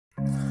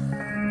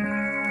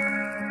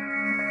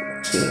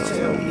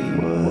Tell me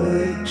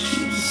what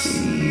you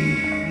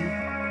see,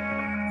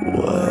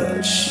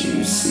 what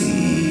you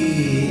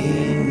see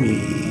in me.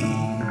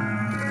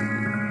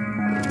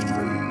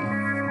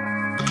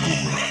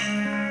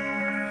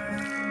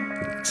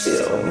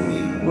 Tell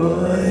me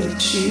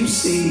what you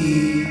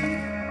see,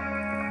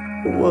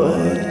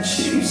 what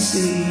you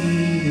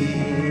see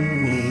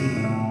in me.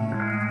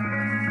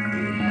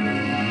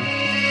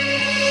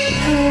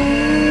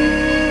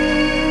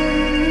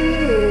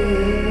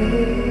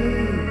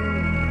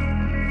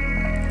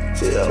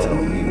 Tell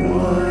me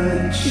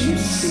what you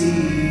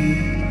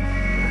see,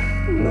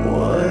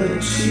 what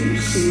you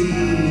see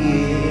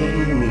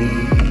in me.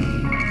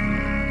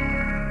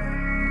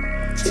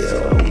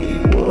 Tell me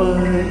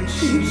what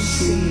you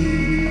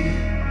see,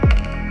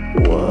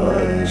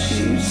 what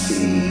you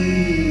see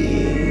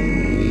in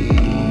me.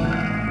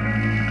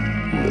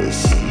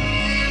 Listen,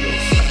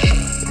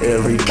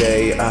 every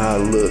day I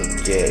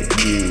look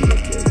at you.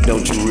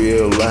 Don't you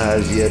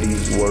realize, yeah,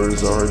 these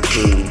words are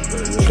true?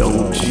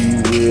 Don't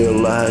you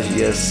realize,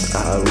 yes,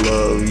 I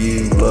love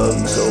you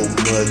so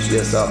much.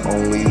 Yes, I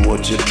only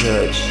want your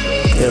touch.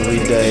 Every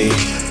day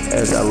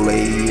as I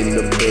lay in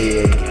the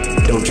bed,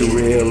 don't you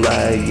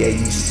realize, yeah,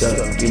 you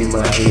stuck in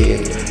my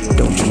head.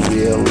 Don't you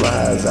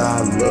realize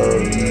I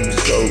love you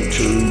so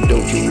true?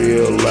 Don't you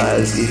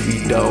realize, if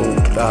you don't,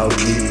 I'll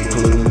give you a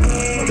clue.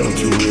 Don't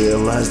you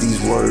realize these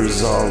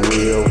words are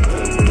real?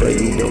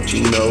 Baby, don't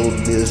you know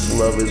this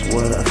love is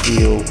what I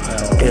feel?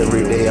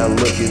 Every day I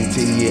look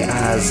into your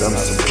eyes, I'm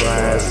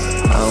surprised.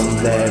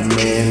 I'm that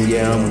man,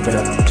 yeah, I'm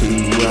about to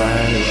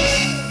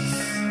rise.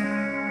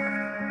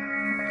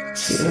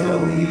 Tell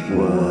me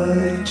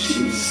what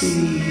you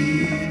see,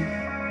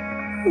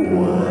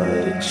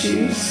 what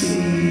you see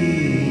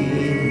in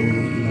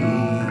me.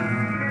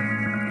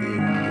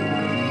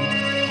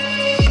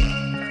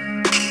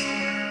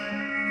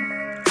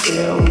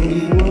 Tell me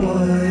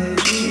what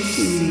you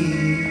see,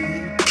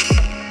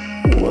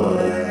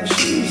 what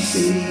you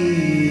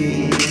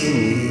see in me.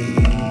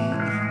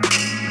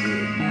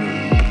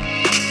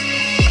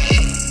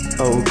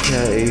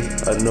 Okay,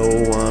 I know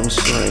I'm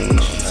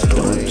strange.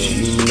 Don't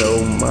you know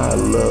my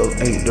love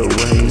ain't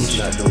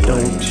deranged?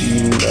 Don't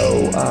you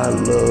know I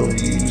love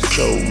you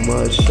so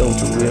much? Don't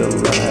you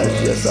realize,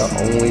 yes, I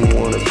only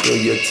wanna feel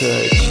your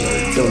touch.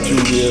 Don't you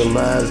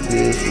realize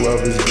this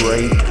love is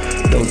great?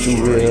 Don't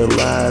you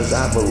realize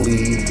I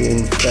believe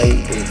in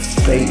fate?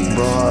 Fate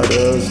brought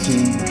us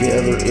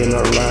together in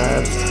our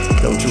lives.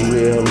 Don't you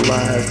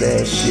realize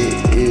that shit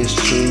is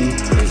true?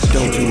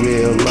 Don't you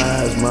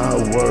realize my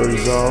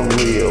words are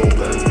real?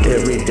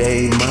 Every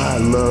day my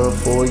love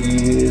for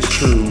you is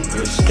true.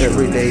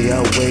 Every day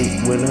I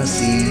wait when I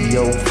see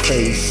your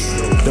face.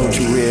 Don't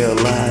you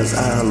realize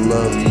I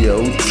love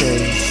your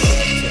taste?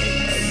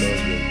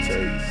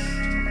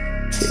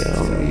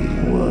 Tell me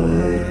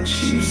what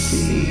you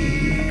see,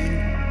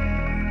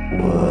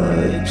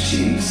 what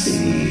you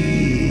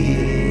see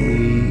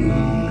in me.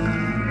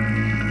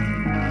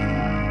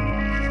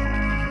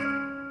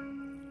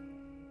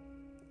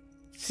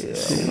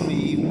 Tell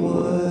me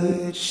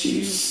what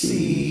you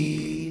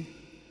see,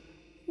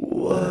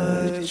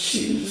 what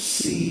you